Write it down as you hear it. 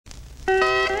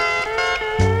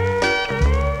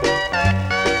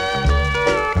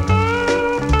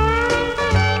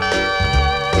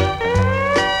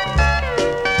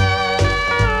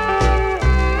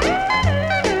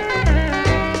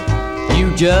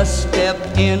just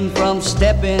stepped in from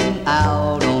stepping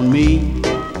out on me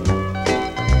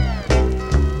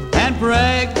and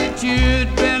bragged that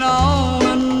you'd been on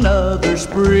another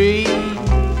spree.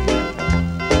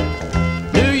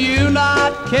 Do you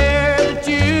not care that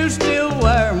you still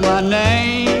wear my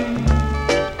name?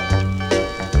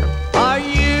 Are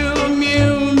you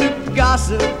immune to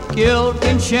gossip, guilt,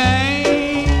 and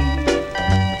shame?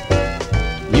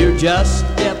 You just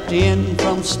stepped in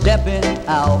from stepping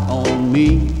out on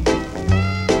me.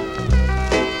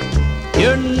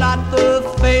 You're not the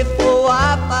faithful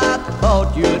wife I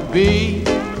thought you'd be.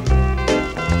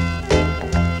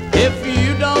 If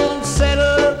you don't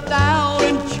settle down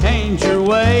and change your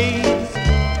ways,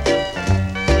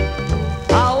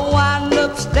 I'll wind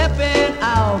up stepping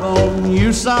out on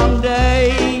you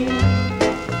someday.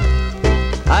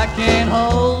 I can't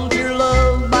hold your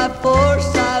love by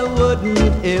force, I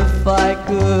wouldn't if I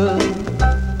could.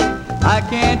 I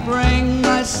can't bring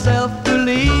myself to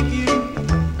leave you,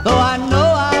 though I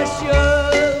know I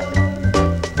should.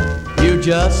 You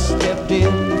just stepped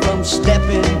in from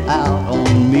stepping out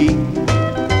on me.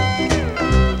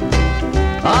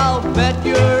 I'll bet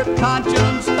your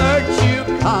conscience hurts you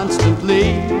constantly,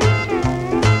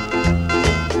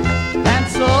 and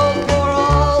so for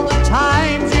all the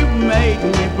times you made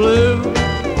me blue,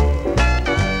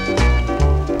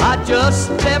 I just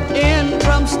stepped in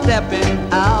from stepping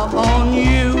out on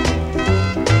you.